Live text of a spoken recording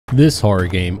This horror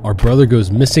game, our brother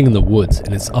goes missing in the woods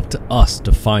and it's up to us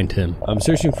to find him. I'm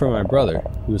searching for my brother,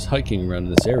 who was hiking around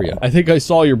this area. I think I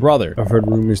saw your brother. I've heard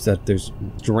rumors that there's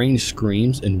strange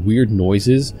screams and weird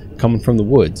noises coming from the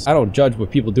woods. I don't judge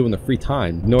what people do in their free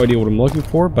time. No idea what I'm looking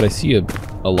for, but I see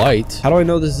a light. How do I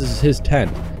know this is his tent?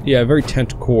 Yeah, very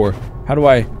tent core. How do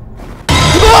I...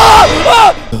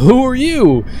 Who are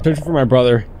you? Searching for my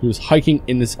brother. He was hiking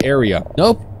in this area.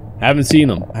 Nope. Haven't seen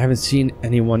him. I haven't seen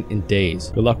anyone in days.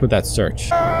 Good luck with that search.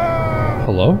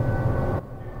 Hello?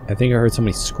 I think I heard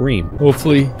somebody scream.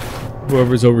 Hopefully,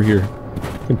 whoever's over here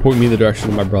can point me in the direction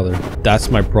of my brother.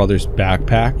 That's my brother's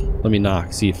backpack. Let me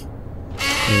knock, see if...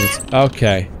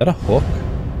 Okay. Is that a hook?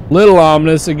 Little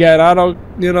ominous. Again, I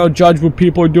don't, judge what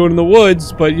people are doing in the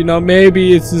woods, but,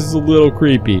 maybe this is a little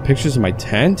creepy. Pictures of my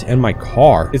tent and my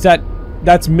car.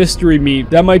 That's mystery meat.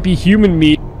 That might be human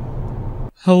meat.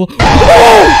 Hello?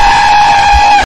 Oh!